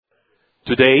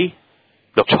Today,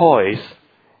 the choice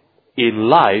in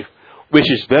life,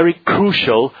 which is very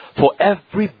crucial for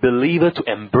every believer to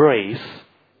embrace,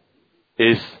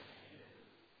 is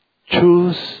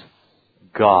choose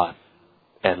God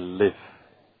and live.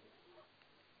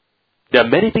 There are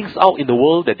many things out in the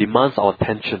world that demands our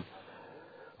attention.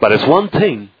 But there's one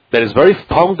thing that is very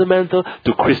fundamental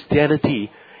to Christianity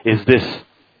is this.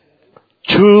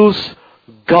 Choose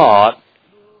God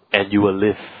and you will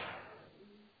live.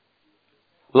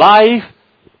 Life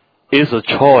is a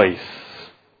choice.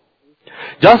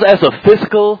 Just as a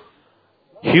physical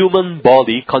human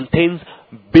body contains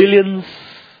billions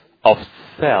of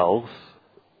cells,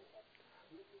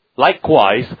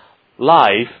 likewise,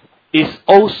 life is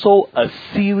also a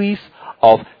series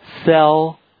of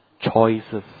cell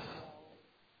choices.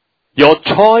 Your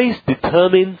choice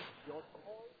determines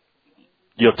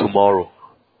your tomorrow.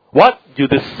 What you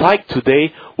decide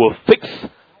today will fix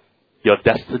your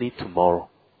destiny tomorrow.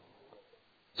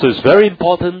 So it's very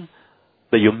important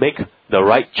that you make the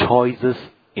right choices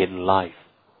in life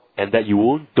and that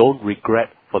you don't regret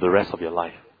for the rest of your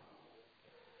life.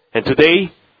 And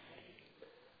today,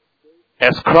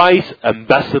 as Christ's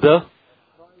ambassador,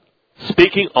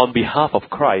 speaking on behalf of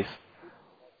Christ,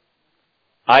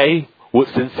 I would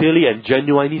sincerely and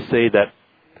genuinely say that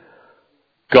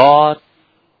God,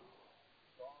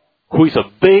 who is a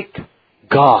big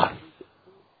God,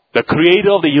 the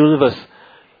creator of the universe,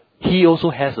 He also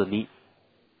has a need.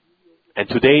 And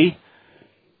today,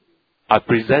 I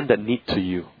present that need to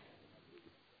you.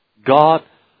 God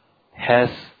has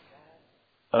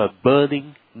a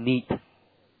burning need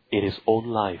in His own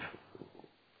life.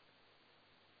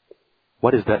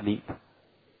 What is that need?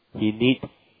 He needs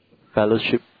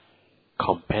fellowship,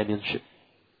 companionship.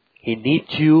 He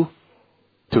needs you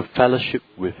to fellowship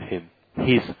with Him.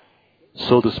 He's,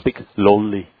 so to speak,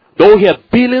 lonely. Though He has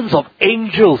billions of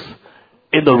angels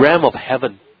in the realm of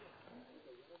heaven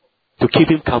to keep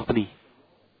Him company,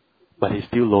 but He's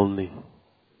still lonely.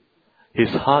 His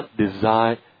heart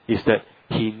desire is that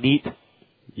He needs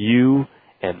you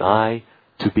and I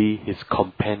to be His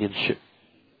companionship.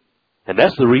 And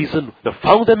that's the reason, the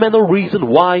fundamental reason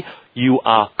why you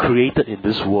are created in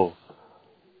this world.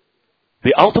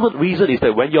 The ultimate reason is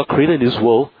that when you're created in this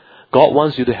world, God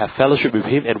wants you to have fellowship with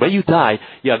Him, and when you die,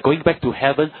 you are going back to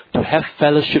heaven to have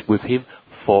fellowship with Him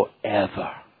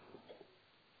forever.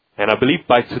 And I believe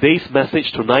by today's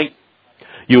message tonight,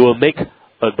 you will make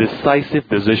a decisive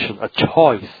decision, a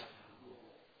choice,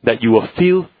 that you will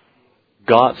feel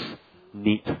God's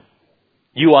need.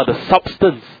 You are the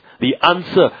substance, the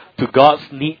answer to God's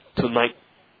need tonight.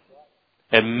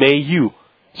 And may you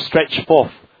stretch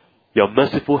forth your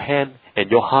merciful hand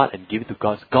and your heart and give it to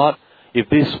God. God, if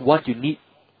this is what you need,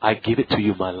 I give it to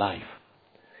you, my life.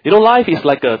 You know, life is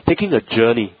like taking a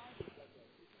journey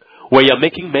where you're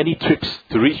making many trips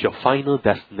to reach your final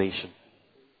destination.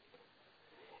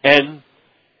 And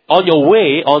on your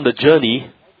way, on the journey,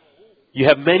 you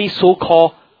have many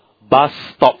so-called bus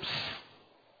stops.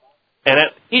 And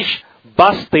at each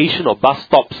bus station or bus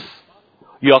stops,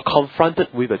 you are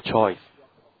confronted with a choice.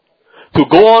 To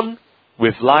go on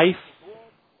with life,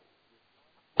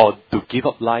 or to give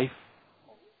up life,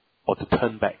 or to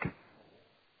turn back.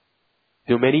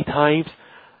 Too many times,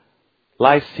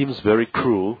 life seems very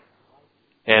cruel,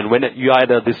 and when you are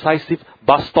at a decisive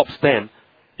bus stop stand,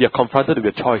 you are confronted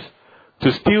with a choice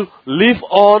to still live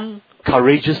on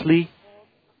courageously,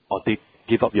 or to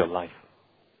give up your life.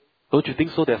 Don't you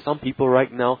think so? There are some people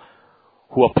right now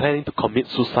who are planning to commit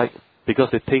suicide because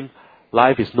they think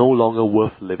life is no longer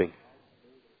worth living.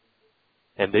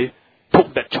 And they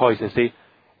took that choice and say,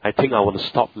 I think I want to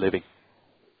stop living.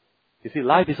 You see,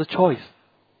 life is a choice.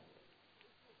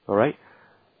 Alright?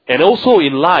 And also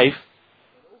in life,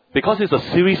 because it's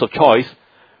a series of choice,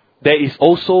 there is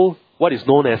also what is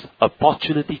known as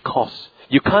opportunity cost.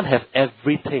 You can't have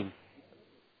everything.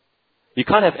 You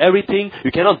can't have everything.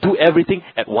 You cannot do everything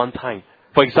at one time.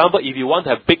 For example, if you want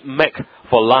to have Big Mac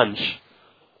for lunch,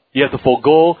 you have to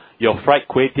forego your fried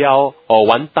kway teow or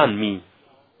wantan mee.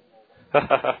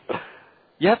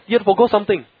 you have to forego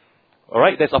something.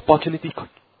 Alright, there's opportunity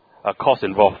cost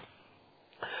involved.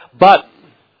 But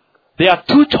there are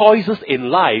two choices in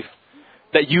life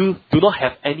that you do not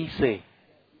have any say.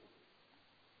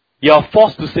 You are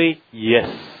forced to say yes.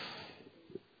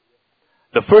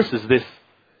 The first is this.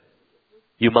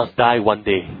 You must die one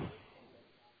day.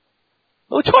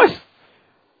 No choice.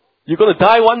 You're going to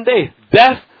die one day.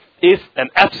 Death is an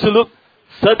absolute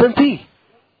certainty.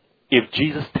 If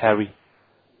Jesus tarries,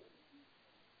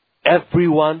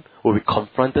 everyone will be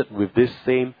confronted with this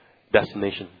same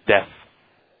destination, death.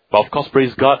 But of course,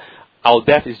 praise God, our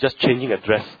death is just changing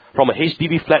address from a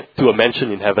HDB flat to a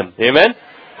mansion in heaven. Amen?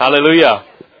 Hallelujah.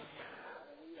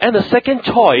 And the second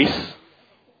choice,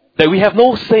 that we have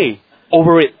no say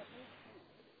over it.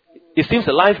 It seems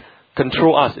that life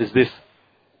controls us is this.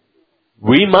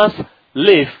 We must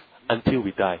live until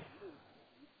we die.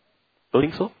 Don't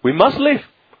think so? We must live.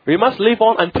 We must live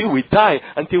on until we die,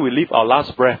 until we leave our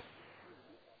last breath.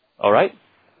 Alright?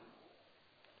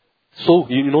 So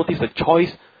you notice the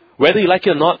choice, whether you like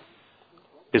it or not,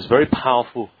 is very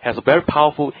powerful, has a very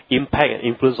powerful impact and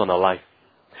influence on our life.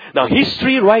 Now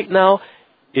history right now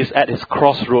is at its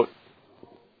crossroad.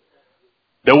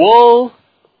 The world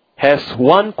has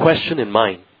one question in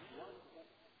mind.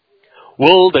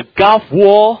 Will the Gulf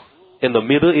War in the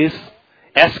Middle East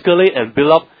escalate and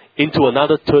build up into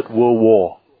another Third World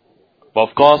War? But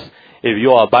of course, if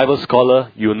you are a Bible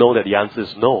scholar, you know that the answer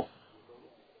is no.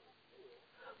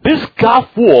 This Gulf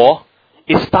War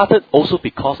is started also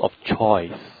because of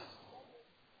choice.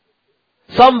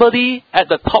 Somebody at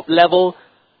the top level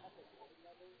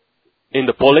in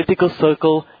the political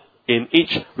circle in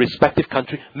each respective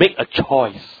country make a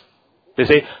choice. They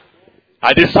say,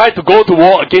 I decide to go to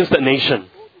war against that nation.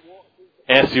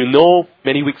 As you know,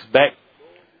 many weeks back,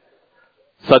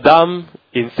 Saddam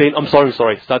Hussein,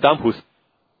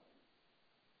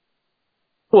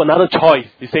 another choice.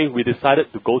 He's saying, we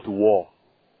decided to go to war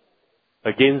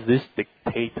against this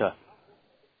dictator.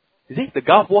 You see, the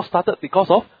Gulf War started because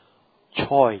of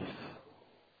choice.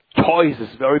 Choice is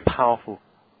very powerful.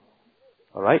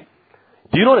 Alright?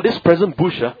 Do you know that this President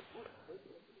Bush,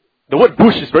 the word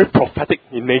bush is very prophetic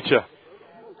in nature.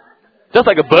 Just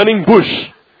like a burning bush.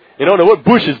 You know, the word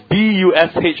bush is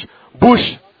B-U-S-H.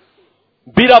 Bush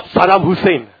beat up Saddam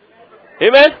Hussein.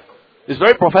 Amen? It's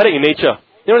very prophetic in nature.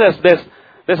 You know,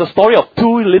 there's a story of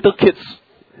two little kids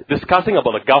discussing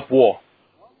about the Gulf War.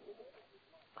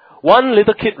 One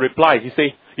little kid replied, he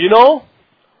said, you know,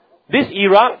 this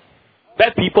Iraq,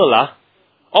 bad people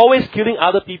always killing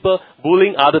other people,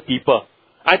 bullying other people.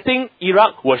 I think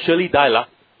Iraq will surely die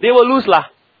They will lose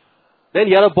Then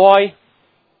the other boy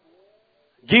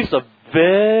gives a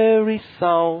very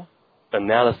sound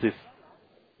analysis.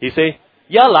 He say,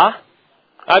 yeah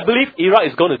I believe Iraq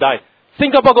is going to die.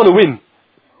 Singapore going to win.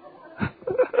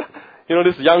 You know,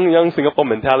 this young Singapore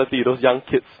mentality, those young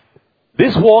kids.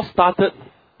 This war started,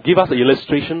 give us an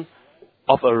illustration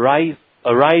of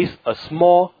a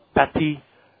small, petty,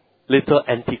 little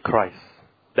antichrist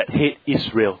that hate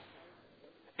Israel.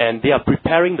 And they are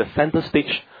preparing the center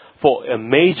stage for a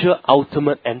major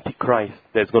ultimate antichrist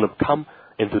that's going to come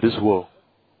into this world.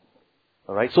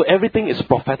 Alright, so everything is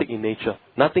prophetic in nature.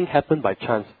 Nothing happened by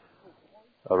chance.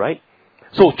 Alright?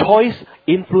 So choice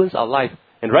influences our life.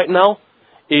 And right now,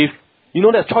 if you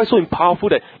know that choice is so powerful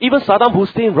that even Saddam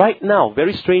Hussein right now,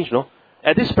 very strange, no?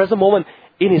 At this present moment,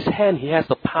 in his hand, he has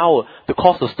the power to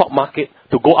cause the stock market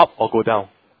to go up or go down.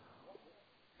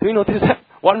 Do you notice that?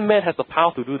 One man has the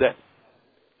power to do that.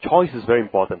 Choice is very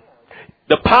important.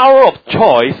 The power of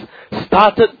choice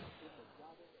started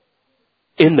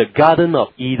in the Garden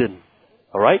of Eden.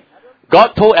 Alright?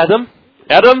 God told Adam,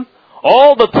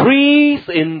 all the trees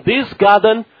in this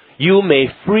garden you may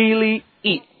freely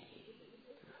eat.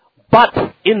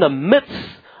 But in the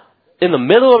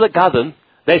middle of the garden,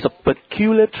 there is a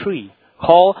peculiar tree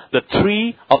called the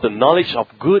tree of the knowledge of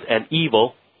good and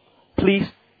evil. Please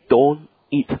don't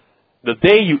eat. The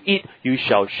day you eat, you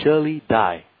shall surely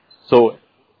die. So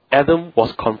Adam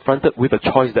was confronted with a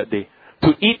choice that day,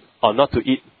 to eat or not to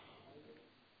eat.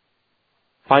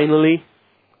 Finally,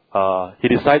 he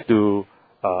decided to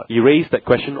erase that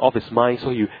question off his mind,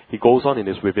 so he goes on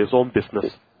with his own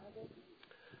business.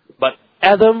 But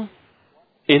Adam,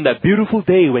 in that beautiful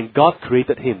day when God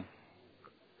created him,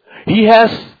 he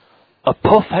has a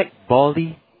perfect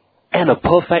body and a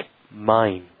perfect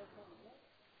mind,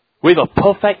 with a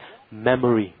perfect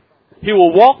memory. He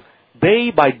will walk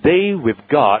day by day with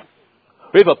God,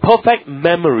 with a perfect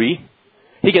memory.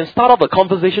 He can start off a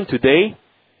conversation today,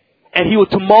 and he will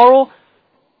tomorrow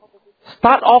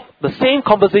start off the same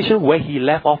conversation where he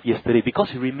left off yesterday, because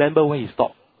he remembered where he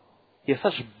stopped. He has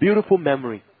such beautiful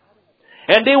memory.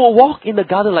 And they will walk in the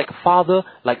garden like father,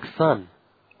 like son,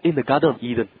 in the Garden of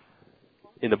Eden,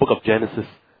 in the book of Genesis,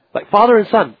 like father and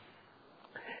son.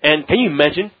 And can you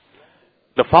imagine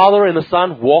the father and the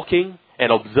son walking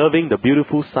and observing the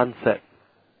beautiful sunset?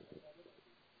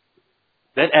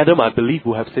 Then Adam, I believe,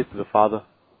 would have said to the father,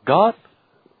 God,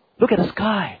 look at the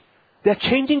sky. They're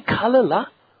changing color,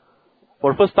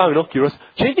 For the first time, curious,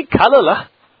 changing color,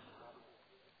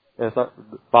 And the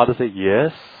father said,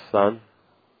 yes, son.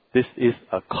 This is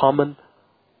a common,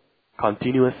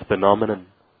 continuous phenomenon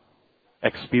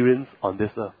experienced on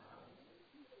this earth.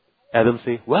 Adam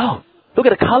said, well, look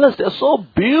at the colors. They're so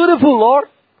beautiful, Lord.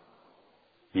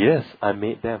 Yes, I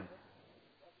made them.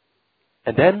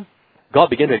 And then God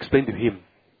began to explain to him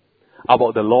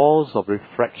about the laws of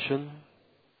refraction,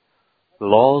 the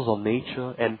laws of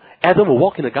nature. And Adam will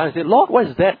walk in the garden and say, Lord, what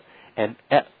is that? And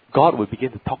God will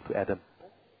begin to talk to Adam.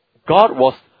 God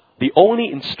was the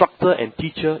only instructor and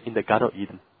teacher in the Garden of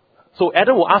Eden. So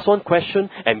Adam will ask one question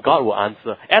and God will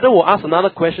answer. Adam will ask another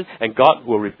question and God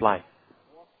will reply.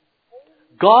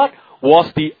 God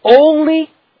was the only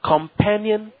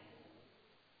companion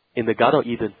in the Garden of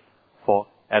Eden for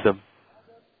Adam.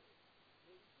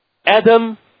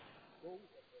 Adam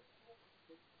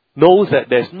knows that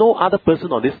there's no other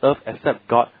person on this earth except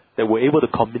God that were able to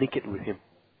communicate with him.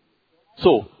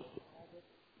 So,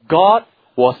 God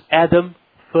was Adam's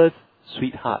first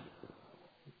sweetheart.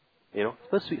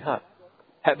 First sweetheart.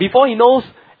 Before he knows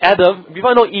Adam,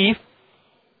 before he knows Eve,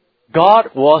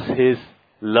 God was his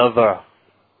lover.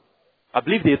 I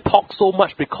believe they talk so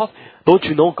much because, don't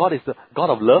you know, God is the God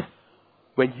of love?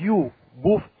 When you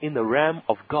move in the realm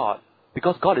of God,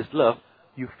 because God is love,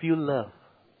 you feel love.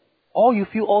 All you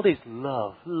feel all day is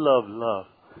love, love,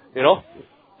 love.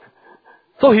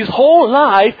 So his whole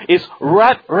life is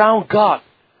wrapped around God.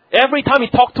 Every time he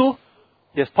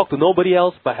has talked to nobody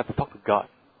else but have to talk to God.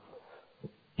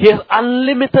 He has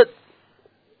unlimited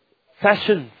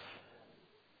sessions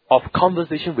of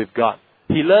conversation with God.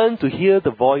 He learned to hear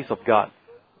the voice of God.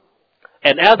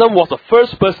 And Adam was the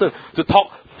first person to talk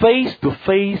face to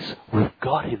face with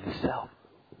God himself.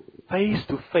 Face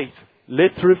to face.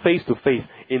 Literally face to face.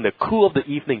 In the cool of the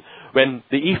evening. When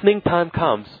the evening time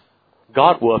comes,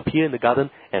 God will appear in the garden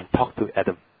and talk to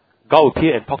Adam. God will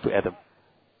appear and talk to Adam.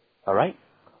 Alright?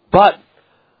 But,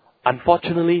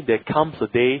 unfortunately, there comes a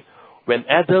day when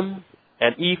Adam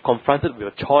and Eve confronted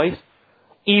with a choice.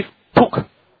 Eve took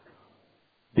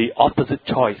the opposite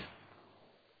choice.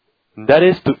 And that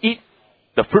is to eat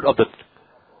the fruit of the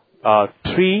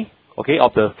tree,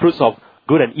 of the fruits of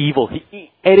good and evil.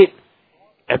 He ate it.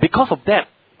 And because of that,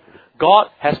 God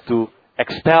has to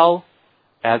expel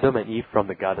Adam and Eve from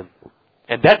the garden.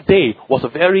 And that day was a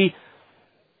very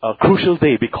crucial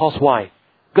day. Because why?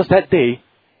 Because that day,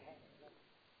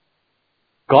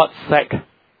 God sacked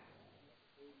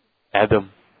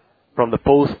Adam from the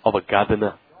post of a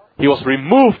gardener. He was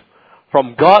removed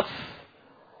from God's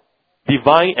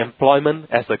divine employment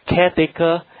as a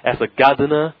caretaker, as a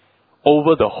gardener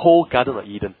over the whole Garden of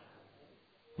Eden.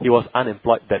 He was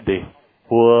unemployed that day.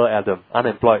 Poor Adam,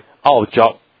 unemployed, out of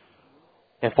job.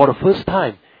 And for the first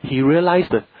time, he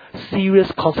realized the serious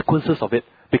consequences of it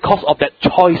because of that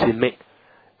choice he made.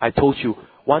 I told you,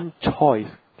 one choice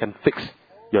can fix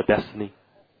your destiny.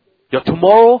 Your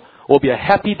tomorrow will be a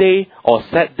happy day or a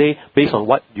sad day based on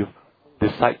what you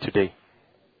decide today.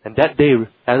 And that day,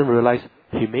 Adam realized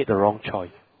he made the wrong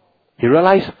choice. He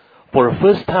realized for the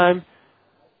first time,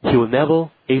 he will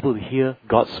never able to hear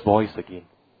God's voice again.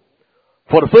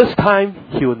 For the first time,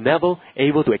 he will never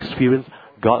able to experience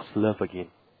God's love again.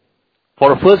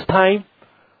 For the first time,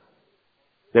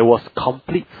 there was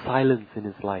complete silence in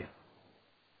his life.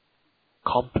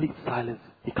 Complete silence.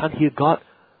 He can't hear God.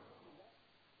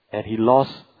 And he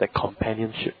lost that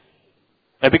companionship.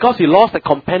 And because he lost that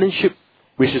companionship,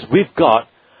 which is with God,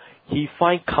 he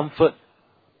finds comfort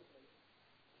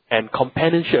and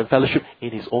companionship and fellowship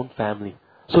in his own family.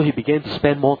 So he began to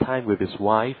spend more time with his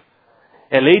wife.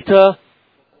 And later,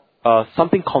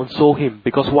 something consoled him.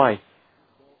 Because why?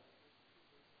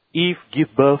 Eve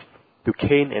gave birth to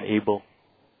Cain and Abel.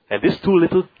 And these two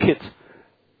little kids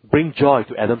bring joy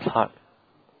to Adam's heart.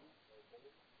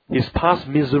 His past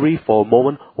misery for a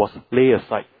moment was laid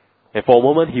aside. And for a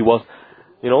moment he was,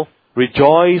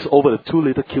 rejoiced over the two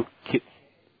little cute kids.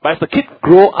 But as the kid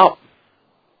grew up,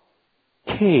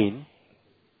 Cain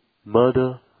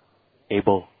murdered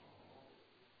Abel.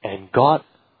 And God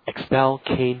expelled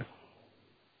Cain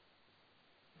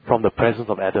from the presence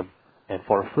of Adam. And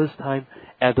for the first time,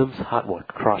 Adam's heart was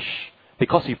crushed.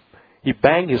 Because he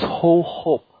banked his whole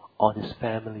hope on his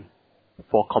family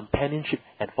for companionship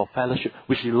and for fellowship,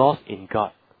 which he lost in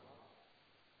God.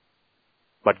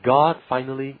 But God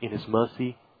finally, in his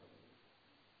mercy,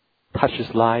 touched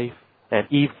his life, and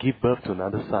Eve gave birth to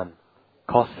another son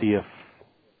called Seth,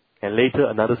 and later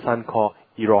another son called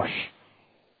Erosh.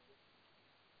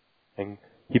 And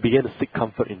he began to seek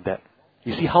comfort in that.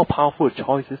 You see how powerful a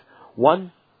choice is?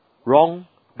 One wrong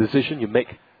decision you make,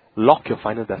 lock your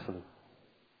final destiny.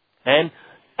 And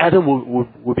Adam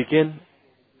will begin,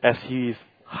 as he is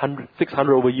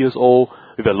 600 over years old,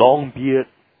 with a long beard,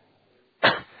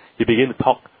 he began to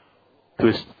talk to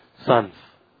his sons.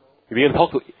 He began to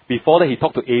talk to, before that he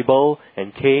talked to Abel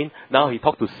and Cain, now he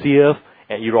talked to Seth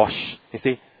and Erosh. They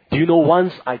say, do you know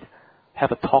once I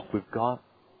have a talk with God?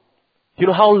 Do you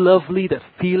know how lovely that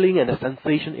feeling and the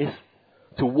sensation is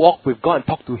to walk with God and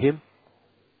talk to Him?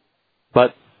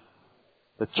 But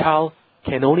the child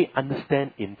can only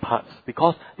understand in parts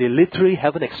because they literally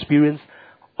haven't experienced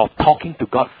of talking to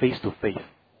God face to face.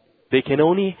 They can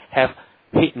only have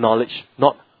head knowledge,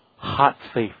 not heart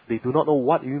faith. They do not know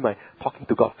what you mean by talking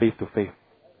to God face to face.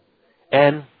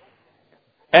 And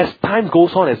as time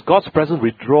goes on, as God's presence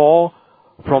withdraw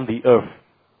from the earth,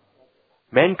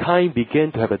 mankind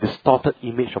began to have a distorted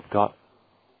image of God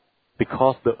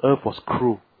because the earth was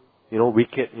cruel,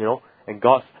 wicked, and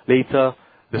God later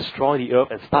destroy the earth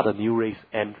and start a new race.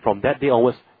 And from that day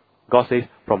onwards, God says,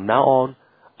 from now on,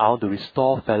 I want to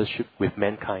restore fellowship with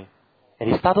mankind.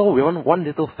 And He started with one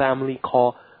little family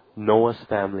called Noah's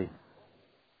family.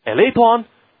 And later on,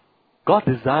 God's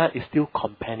desire is still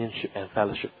companionship and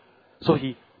fellowship. So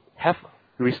He have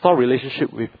restored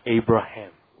relationship with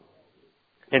Abraham.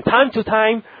 And time to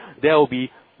time, there will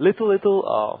be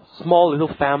small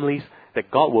little families that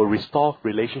God will restore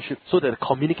relationship so that the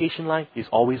communication line is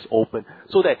always open.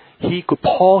 So that He could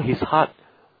pour His heart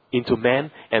into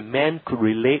man and man could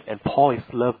relate and pour His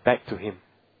love back to Him.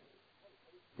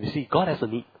 You see, God has a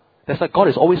need. That's why God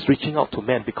is always reaching out to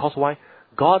man. Because why?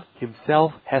 God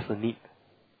Himself has a need.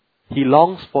 He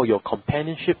longs for your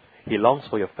companionship. He longs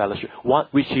for your fellowship,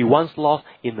 which He once lost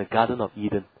in the Garden of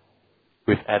Eden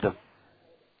with Adam.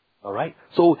 Alright?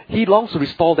 So He longs to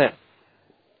restore that.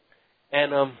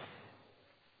 And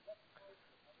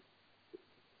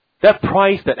that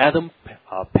price that Adam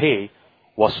paid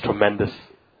was tremendous.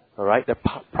 Alright? The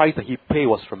price that he paid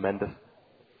was tremendous.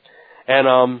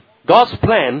 And God's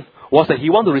plan was that He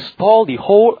wanted to restore the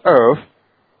whole earth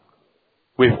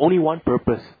with only one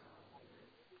purpose.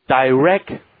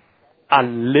 Direct,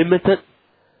 unlimited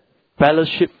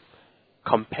fellowship,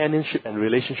 companionship, and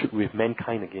relationship with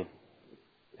mankind again.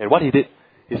 And what He did,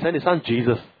 He sent His Son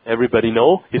Jesus. Everybody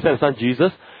know? He sent His Son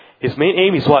Jesus. His main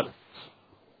aim is what?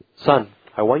 Son,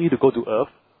 I want you to go to earth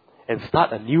and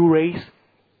start a new race,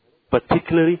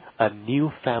 particularly a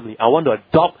new family. I want to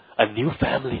adopt a new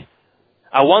family.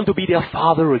 I want to be their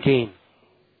father again.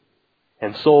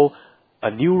 And so,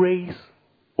 a new race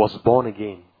was born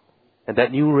again. And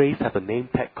that new race have a name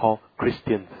tag called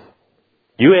Christians.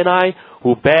 You and I,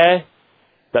 who bear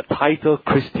that title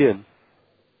Christian,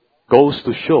 goes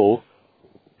to show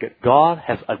that God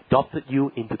has adopted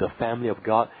you into the family of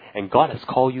God. And God has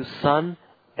called you son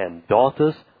and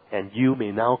daughters, and you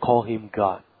may now call Him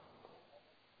God.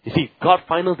 You see, God's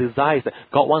final desire is that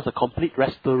God wants a complete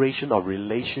restoration of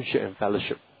relationship and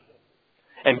fellowship.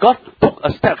 And God took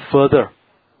a step further.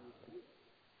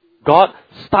 God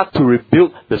started to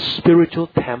rebuild the spiritual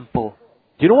temple.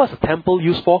 Do you know what's the temple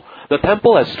used for? The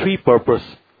temple has three purposes.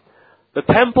 The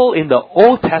temple in the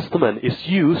Old Testament is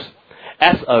used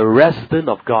as a resident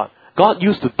of God. God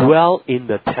used to dwell in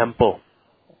the temple.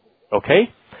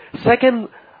 Okay? Second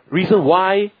reason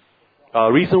why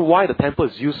the temple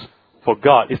is used for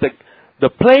God is that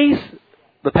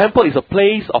the temple is a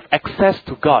place of access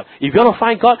to God. If you want to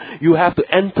find God, you have to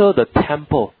enter the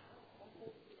temple.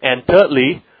 And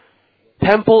thirdly,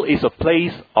 temple is a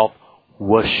place of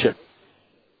worship.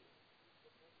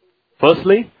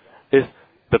 Firstly,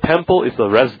 the temple is a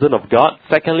resident of God.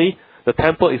 Secondly, the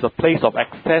temple is a place of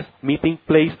access, meeting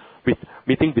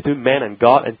between man and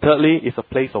God. And thirdly, it's a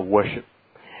place of worship.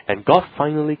 And God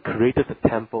finally created the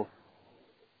temple.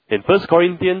 In 1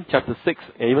 Corinthians chapter 6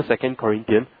 and even 2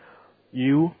 Corinthians,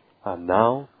 you are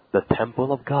now the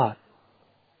temple of God.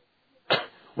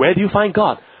 Where do you find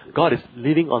God? God is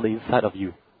living on the inside of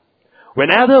you.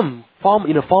 When Adam formed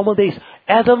in the former days,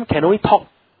 Adam can only talk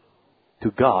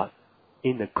to God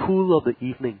in the cool of the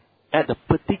evening, at the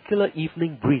particular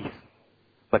evening breeze.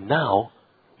 But now,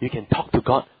 you can talk to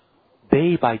God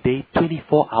day by day,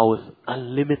 24 hours,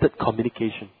 unlimited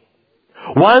communication.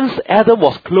 Once Adam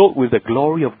was clothed with the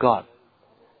glory of God,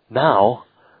 now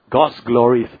God's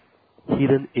glory is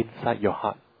hidden inside your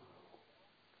heart.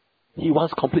 He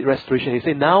wants complete restoration. He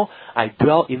said, now I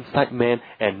dwell inside man,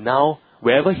 and now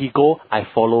wherever he go, I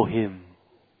follow him.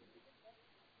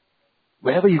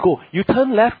 Wherever you go, you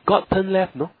turn left, God turn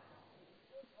left, no?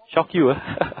 Shock you,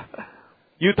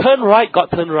 You turn right, God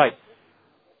turn right.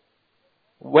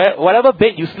 Whatever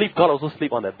bed you sleep, God also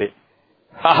sleep on that bed.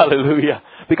 Hallelujah.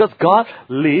 Because God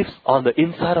lives on the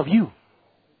inside of you.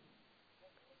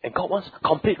 And God wants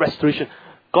complete restoration.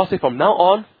 God said, from now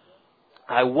on,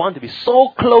 I want to be so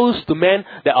close to man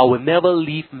that I will never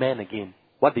leave man again.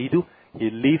 What did He do?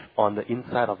 He lives on the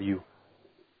inside of you.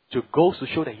 To goes to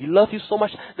show that He loves you so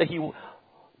much that He don't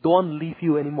want to leave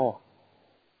you anymore.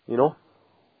 You know?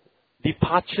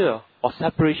 departure or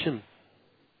separation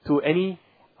to any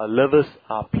lovers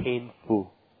are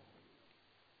painful.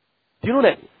 Do you know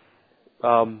that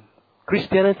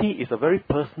Christianity is a very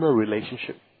personal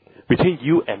relationship between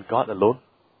you and God alone?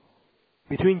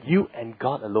 Between you and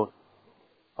God alone.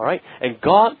 Alright? And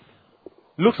God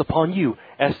looks upon you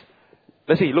as,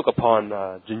 let's say you look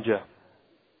upon Ginger.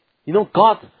 You know,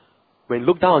 God, when He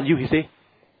look down on you, He say,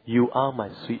 "You are my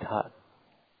sweetheart."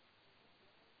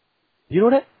 Do you know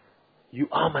that? You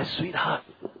are my sweetheart.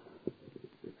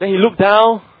 Then He look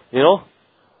down,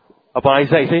 upon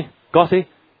Isaac. God say,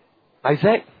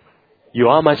 "Isaac, you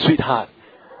are my sweetheart."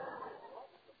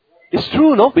 It's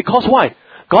true, no? Because why?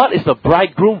 God is the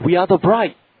bridegroom, we are the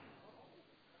bride.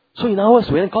 So in other words,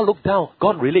 when God look down,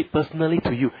 God relate personally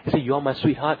to you. He say, "You are my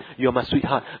sweetheart, you are my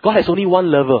sweetheart." God has only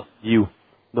one lover, you.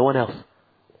 No one else.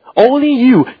 Only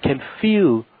you can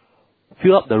fill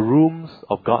up the rooms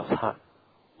of God's heart.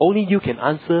 Only you can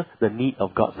answer the need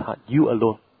of God's heart. You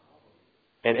alone.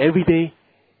 And every day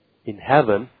in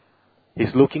heaven,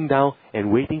 He's looking down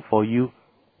and waiting for you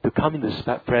to come into His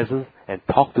presence and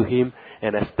talk to Him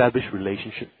and establish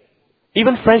relationship.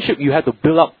 Even friendship you have to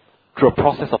build up through a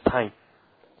process of time.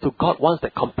 So God wants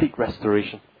that complete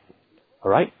restoration.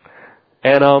 Alright?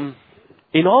 And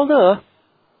in order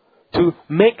to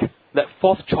make that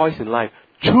fourth choice in life,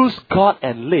 choose God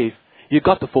and live, you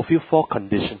got to fulfill 4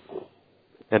 conditions.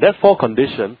 And that 4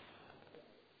 condition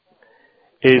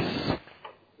is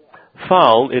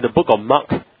found in the book of Mark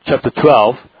chapter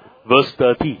 12, verse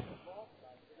 30.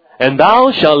 "And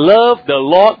thou shalt love the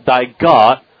Lord thy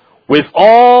God with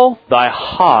all thy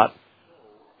heart,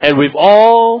 and with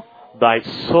all thy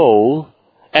soul,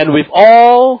 and with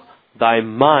all thy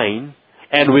mind,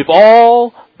 and with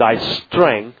all thy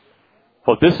strength,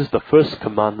 for this is the first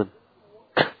commandment."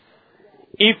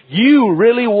 If you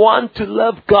really want to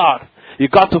love God, you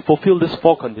got to fulfill this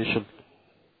 4 conditions.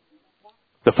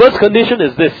 The first condition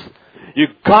is this: you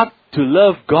got to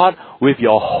love God with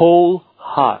your whole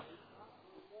heart.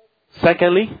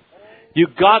 Secondly, you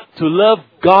got to love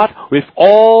God with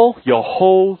all your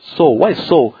whole soul. What is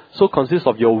soul? Soul consists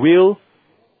of your will,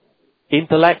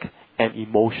 intellect, and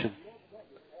emotion.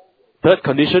 Third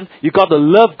condition, you got to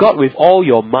love God with all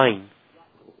your mind.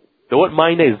 The word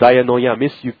mind there is dianoia,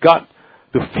 means you got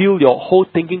to fill your whole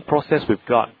thinking process with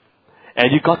God.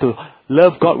 And you got to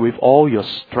love God with all your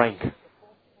strength.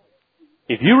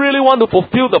 If you really want to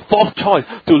fulfill the 4th choice,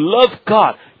 to love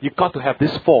God, you got to have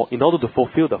this 4 in order to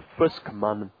fulfill the first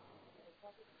commandment.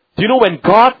 Do you know when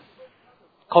God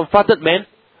confronted man,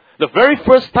 the very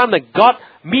first time that God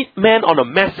meet man on a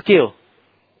mass scale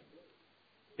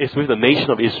is with the nation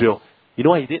of Israel. You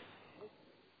know what He did?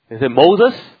 He said,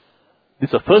 "Moses, this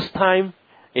is the first time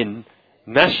in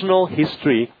national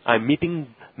history I'm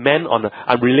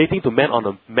relating to man on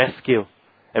a mass scale.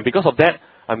 And because of that,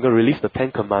 I'm going to release the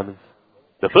 10 commandments.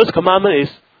 The first commandment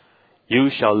is, you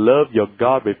shall love your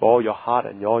God with all your heart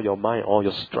and all your mind, all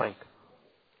your strength."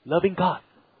 Loving God.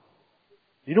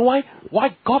 You know why?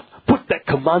 Why God put that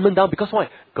commandment down? Because why?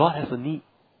 God has a need.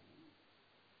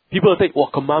 People think,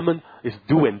 commandment is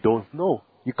do and don't. No.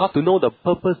 You got to know the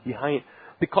purpose behind it.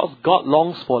 Because God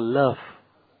longs for love.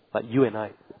 Like you and I.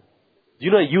 Do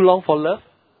you know that you long for love?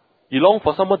 You long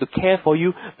for someone to care for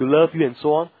you, to love you and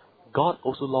so on. God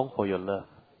also longs for your love.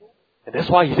 And that's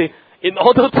why He said, in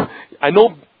order to... I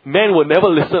know man will never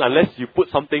listen unless you put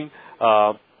something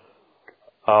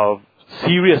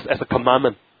serious as a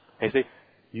commandment. And He say,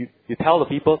 you tell the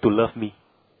people to love me.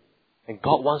 And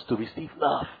God wants to receive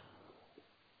love.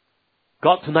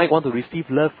 God tonight wants to receive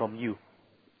love from you.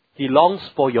 He longs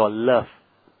for your love.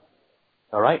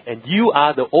 Alright? And you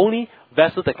are the only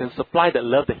vessel that can supply that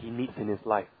love that He needs in his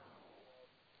life.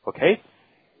 Okay?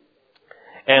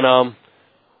 And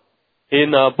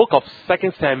in the book of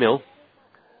 2 Samuel,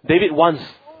 David once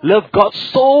loved God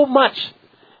so much.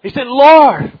 He said,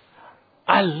 "Lord,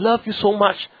 I love you so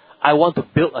much. I want to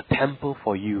build a temple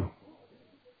for you.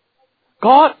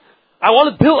 God, I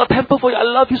want to build a temple for you. I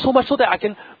love you so much so that I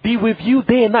can be with you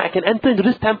day and night. I can enter into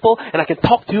this temple and I can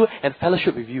talk to you and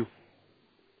fellowship with you."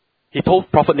 He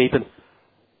told Prophet Nathan,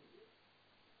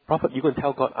 "Prophet, you're going to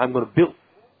tell God, I'm going to build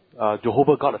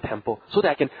Jehovah God a temple so that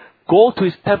I can go to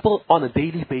His temple on a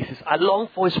daily basis. I long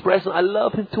for His presence. I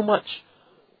love Him too much."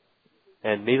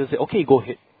 And Nathan said, "Okay, go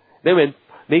ahead." Then when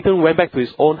Nathan went back to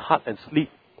his own hut and sleep,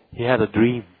 he had a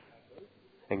dream.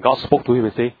 And God spoke to him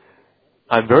and said,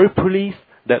 "I'm very pleased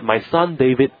that my son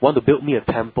David want to build me a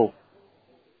temple.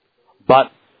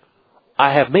 But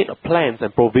I have made plans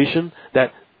and provision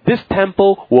that this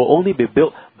temple will only be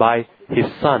built by his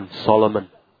son Solomon.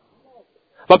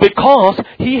 But because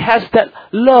he has that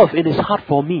love in his heart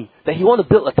for me, that he want to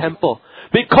build a temple,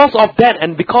 because of that,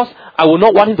 and because I will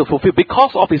not want him to fulfill,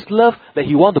 because of his love that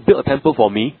he wants to build a temple for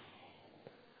me,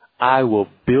 I will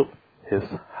build his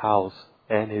house,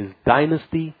 and his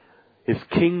dynasty, his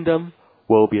kingdom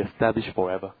will be established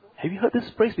forever. Have you heard this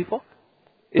phrase before?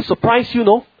 It surprised you,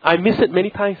 no? I miss it many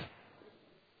times.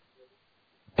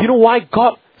 Do you know why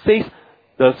God says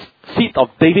the seed of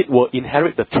David will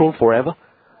inherit the throne forever?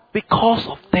 Because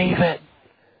of David.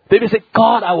 David said,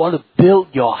 God, I want to build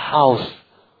your house.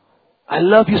 I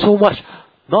love you so much.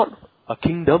 Not a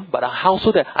kingdom, but a house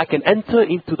so that I can enter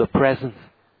into the presence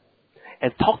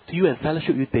and talk to you and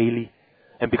fellowship with you daily.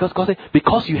 And because God said,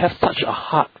 because you have such a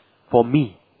heart for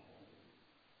me,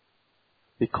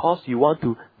 because you want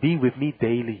to be with me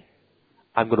daily,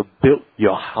 I'm going to build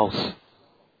your house.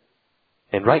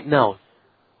 And right now,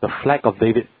 the flag of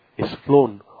David is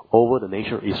flown over the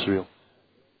nation of Israel.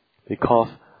 Because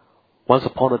once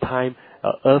upon a time,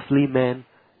 an earthly man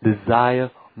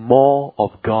desired more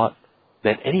of God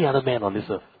than any other man on this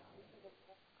earth.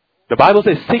 The Bible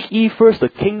says, seek ye first the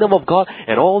kingdom of God,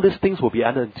 and all these things will be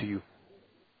added unto you.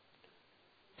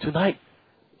 Tonight,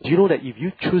 do you know that if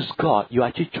you choose God, you're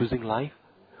actually choosing life?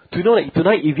 Do you know that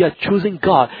tonight, if you are choosing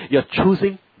God, you're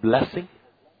choosing blessing?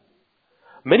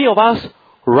 Many of us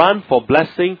run for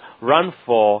blessing, run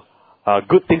for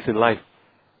good things in life.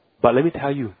 But let me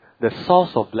tell you, the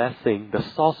source of blessing, the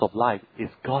source of life is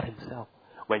God Himself.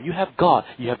 When you have God,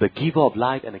 you have the giver of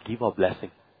life and the giver of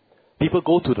blessing. People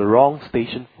go to the wrong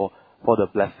station for the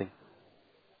blessing.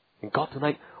 And God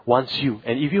tonight wants you.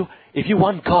 And if you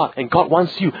want God and God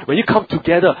wants you, when you come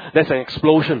together, there's an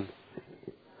explosion.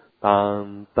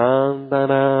 Dun, dun, dun,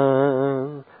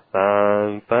 dun,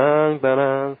 dun, dun, dun,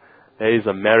 dun. There is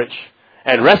a marriage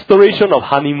and restoration of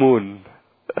honeymoon.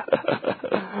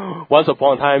 Once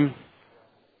upon a time,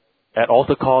 at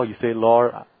altar call, you say,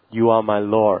 Lord, you are my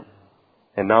Lord.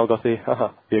 And now God say,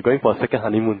 you're going for a second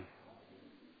honeymoon.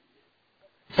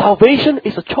 Salvation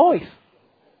is a choice.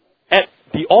 At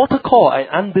the altar call, an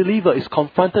unbeliever is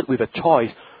confronted with a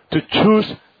choice to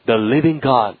choose the living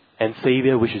God and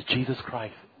Savior, which is Jesus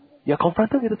Christ. You're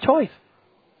confronted with a choice.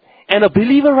 And a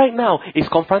believer right now is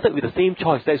confronted with the same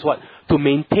choice. That is what? To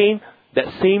maintain that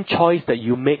same choice that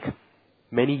you make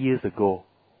many years ago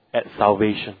at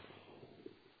salvation.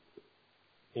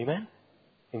 Amen?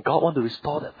 And God wants to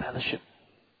restore that fellowship.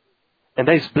 And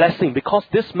that is blessing, because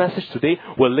this message today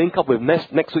will link up with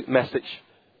next week's message.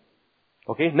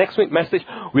 Okay, next week's message,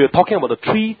 we are talking about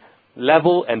the 3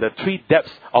 level and the 3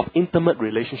 depths of intimate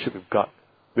relationship with God.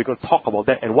 We're going to talk about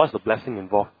that and what's the blessing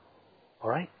involved.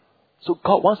 Alright? So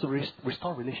God wants to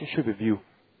restore relationship with you.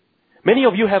 Many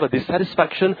of you have a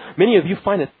dissatisfaction. Many of you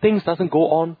find that things doesn't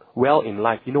go on well in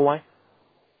life. You know why?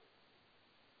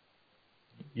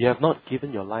 You have not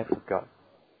given your life to God.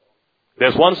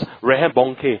 There's once Reinhard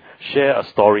Bonnke shared a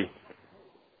story.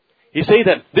 He said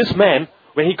that this man,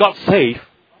 when he got saved,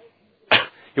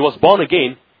 he was born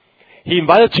again, he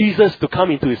invited Jesus to come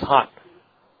into his heart.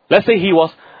 Let's say he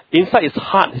was, inside his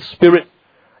heart, his spirit,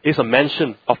 is a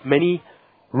mansion of many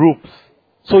rooms.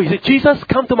 So he said, Jesus,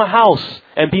 come to my house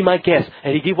and be my guest.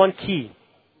 And he gave one key.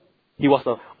 He was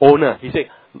the owner. He said,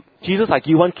 Jesus, I give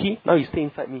you one key. Now you stay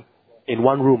inside me in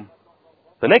one room.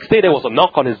 The next day there was a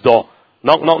knock on his door.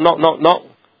 Knock, knock, knock, knock, knock.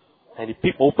 And he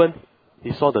peeped open.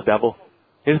 He saw the devil.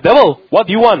 He said, devil, what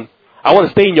do you want? I want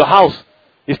to stay in your house.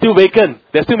 It's still vacant.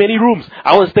 There's still many rooms.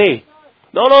 I want to stay.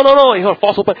 No, no, no, no. He heard a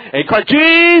force open. And he cried,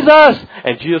 Jesus!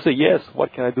 And Jesus said, yes,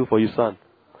 what can I do for you, son?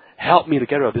 Help me to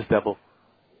get rid of this devil.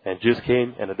 And Jesus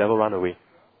came and the devil ran away.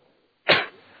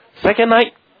 Second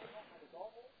night,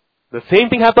 the same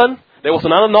thing happened. There was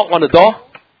another knock on the door.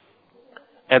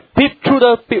 And peeped through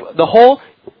the hole.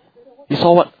 He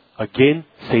saw what? Again,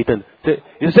 Satan. He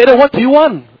said, Satan, what do you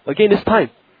want? Again this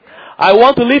time. I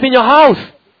want to live in your house.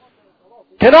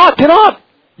 Cannot.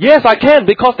 Yes, I can,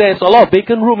 because there's a lot of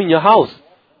vacant room in your house.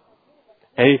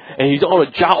 And he just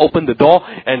want to jar open the door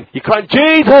and he cried,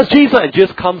 Jesus, Jesus! And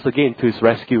Jesus comes again to his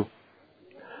rescue.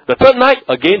 The third night,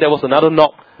 again, there was another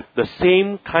knock. The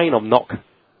same kind of knock.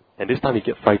 And this time he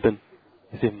get frightened.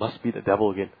 He said, must be the devil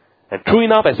again. And true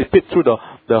enough, as he peeped through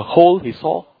the hole, he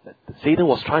saw that Satan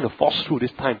was trying to force through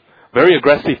this time. Very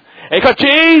aggressive. And he cried,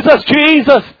 Jesus,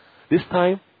 Jesus! This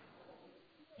time,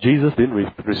 Jesus didn't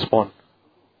respond.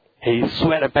 He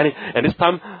sweat and panicked. And this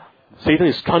time, Satan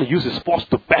is trying to use his force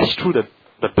to bash through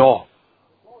the door.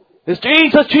 It's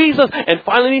Jesus, Jesus! And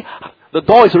finally, the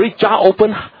door is already jar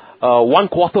open,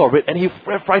 1/4 of it. And he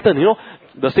frightened,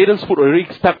 the Satan's foot already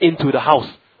stepped into the house.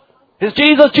 It's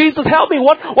Jesus, Jesus, help me!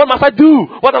 What must I do?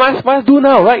 What am I supposed to do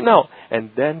now, right now?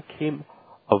 And then came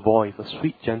a voice, a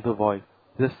sweet, gentle voice.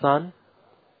 He said, son,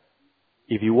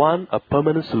 if you want a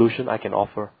permanent solution, I can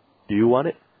offer. Do you want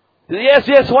it? Yes,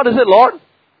 yes, what is it, Lord?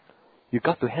 You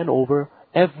got to hand over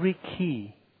every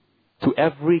key to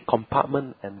every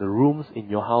compartment and the rooms in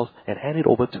your house and hand it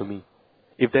over to me.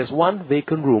 If there's one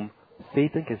vacant room,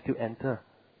 Satan can still enter.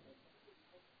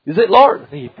 Is it, Lord?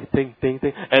 Think.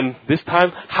 And this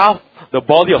time, half the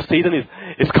body of Satan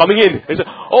is coming in. He said,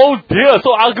 oh dear,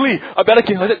 so ugly. I better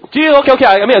kill him. I said, gee, okay,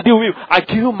 I deal with you. I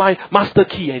give you my master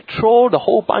key and throw the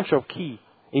whole bunch of key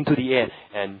into the air.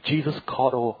 And Jesus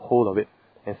caught hold of it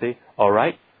and say,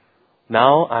 alright,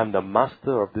 now I'm the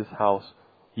master of this house.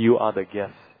 You are the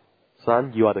guest.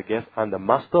 Son, you are the guest. I'm the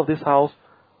master of this house.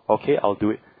 Okay, I'll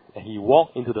do it. And he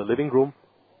walked into the living room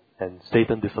and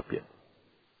Satan disappeared.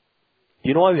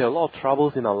 You know why we have a lot of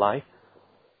troubles in our life?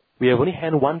 We have only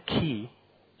had one key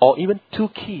or even two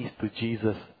keys to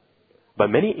Jesus. But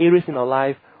many areas in our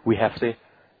life, we have say,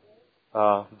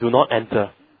 do not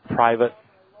enter, private.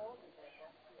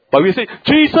 But we say,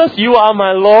 Jesus, you are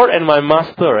my Lord and my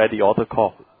Master at the altar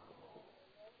call.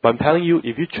 But I'm telling you,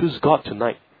 if you choose God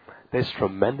tonight, there's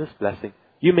tremendous blessing.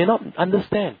 You may not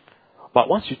understand, but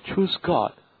once you choose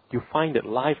God, you find that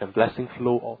life and blessing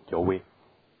flow your way.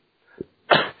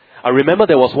 I remember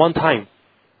there was one time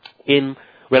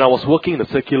when I was working in the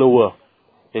secular world,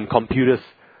 in computers,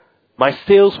 my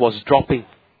sales was dropping.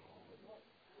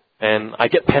 And I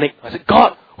get panicked. I said,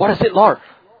 God, what is it, Lord?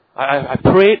 I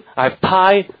prayed, I've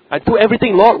tithed, I do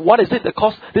everything, Lord. What is it that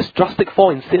caused this drastic fall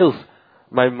in sales?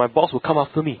 My boss will come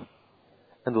after me.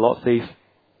 And the Lord says,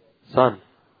 son,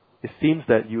 it seems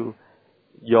that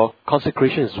your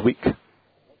consecration is weak.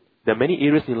 There are many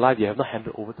areas in life you have not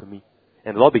handed over to me.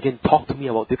 And the Lord began to talk to me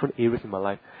about different areas in my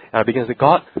life. And I began to say,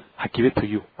 God, I give it to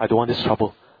you. I don't want this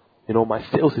trouble. My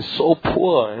sales is so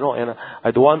poor, and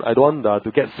I don't want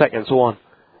to get sacked and so on.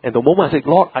 And the moment I said,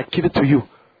 Lord, I give it to you.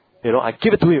 I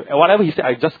give it to him. And whatever he said,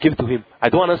 I just give it to him. I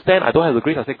don't understand. I don't have the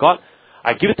grace. I said, God,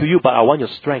 I give it to you, but I want your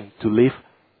strength to live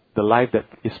the life that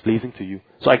is pleasing to you.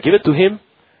 So I give it to him.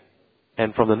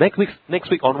 And from the next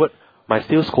week onward, my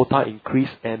sales quota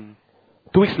increased. And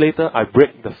 2 weeks later, I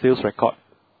break the sales record.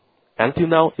 Until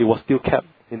now, it was still kept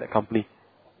in that company.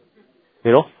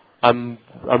 I'm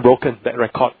broken, that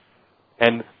record.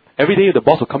 And every day the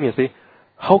boss will come in and say,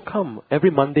 how come every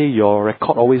Monday your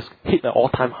record always hit an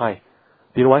all-time high?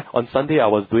 Do you know why? On Sunday I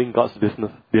was doing God's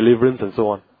business, deliverance and so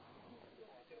on.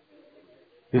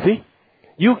 You see?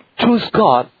 You choose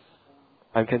God,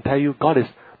 I can tell you, God is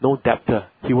no debtor.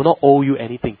 He will not owe you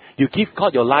anything. You give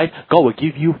God your life, God will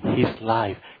give you His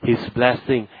life, His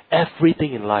blessing,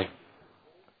 everything in life.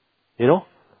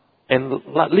 And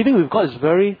living with God is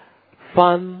very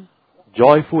fun,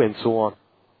 joyful and so on.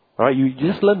 Alright, you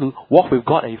just learn to walk with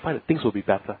God and you find that things will be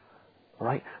better.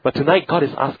 Alright, but tonight God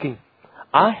is asking,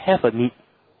 I have a need.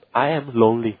 I am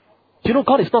lonely. Do you know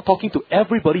God is not talking to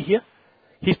everybody here?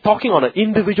 He's talking on an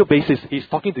individual basis. He's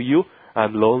talking to you.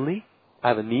 I'm lonely. I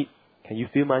have a need. Can you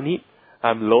feel my need?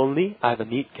 I'm lonely. I have a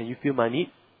need. Can you feel my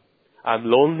need? I'm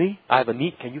lonely. I have a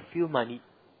need. Can you feel my need?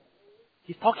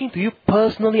 He's talking to you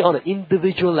personally on an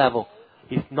individual level.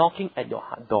 He's knocking at your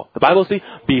heart door. The Bible says,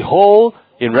 behold,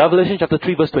 in Revelation chapter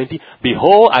 3 verse 20,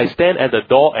 behold, I stand at the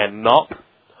door and knock.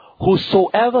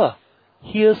 Whosoever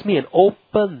hears me and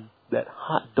open that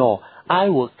heart door, I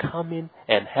will come in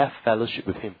and have fellowship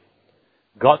with him.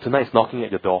 God tonight is knocking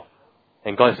at your door.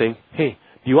 And God is saying, hey,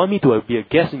 do you want me to be a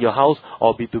guest in your house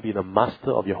or to be the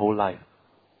master of your whole life?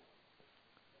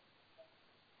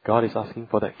 God is asking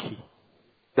for that key.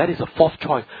 That is a fourth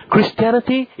choice.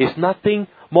 Christianity is nothing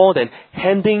more than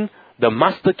handing the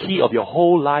master key of your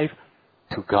whole life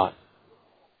to God.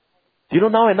 Do you know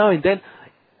now and then,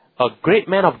 a great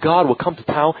man of God will come to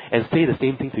town and say the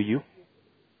same thing to you?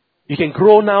 You can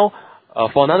grow now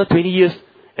for another 20 years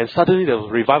and suddenly the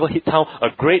revival hit town. A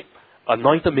great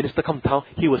anointed minister come to town.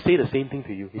 He will say the same thing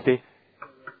to you. He say,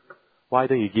 why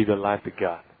don't you give your life to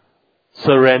God?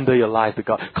 Surrender your life to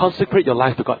God. Consecrate your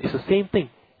life to God. It's the same thing.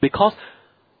 Because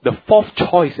the fourth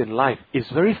choice in life is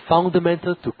very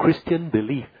fundamental to Christian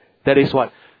belief. That is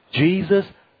what? Jesus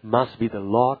must be the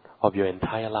Lord of your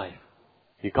entire life.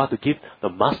 You got to give the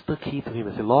master key to Him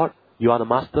and say, Lord, you are the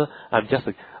master. I'm just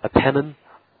a tenant,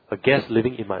 a guest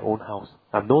living in my own house.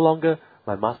 I'm no longer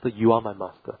my master. You are my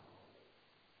master.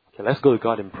 Okay, let's go to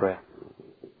God in prayer.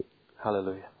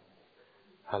 Hallelujah.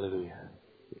 Hallelujah.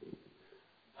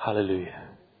 Hallelujah.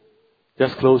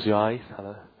 Just close your eyes.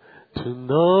 Hallelujah. To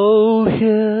know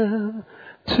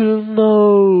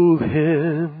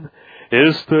Him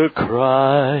is the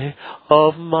cry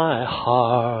of my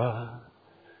heart.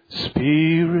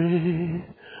 Spirit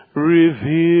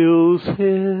reveals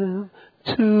Him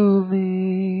to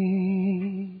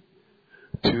me.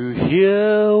 To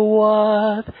hear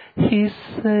what He's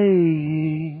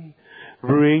saying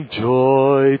bring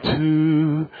joy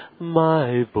to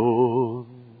my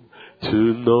bone, to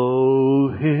know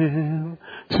Him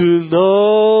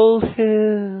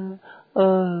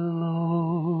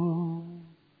alone.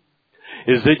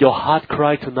 Is it your heart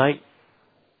cry tonight?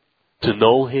 To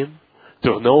know Him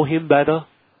better?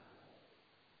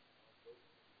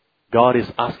 God is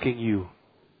asking you,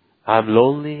 I'm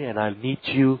lonely and I need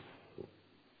you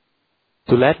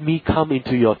to let me come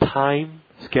into your time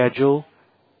schedule,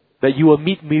 that you will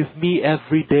meet with me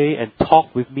every day and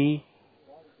talk with me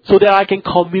so that I can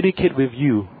communicate with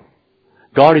you.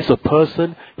 God is a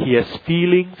person, He has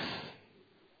feelings,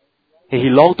 and He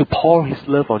longs to pour His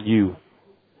love on you,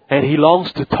 and He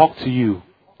longs to talk to you.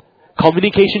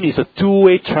 Communication is a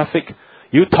two-way traffic.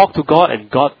 You talk to God and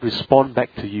God responds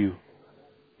back to you.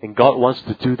 And God wants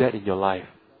to do that in your life.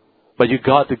 But you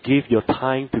got to give your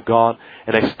time to God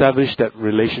and establish that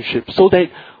relationship so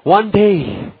that one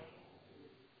day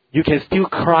you can still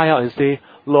cry out and say,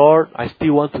 Lord, I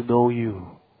still want to know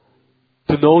you.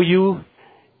 To know you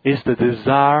is the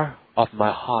desire of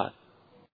my heart.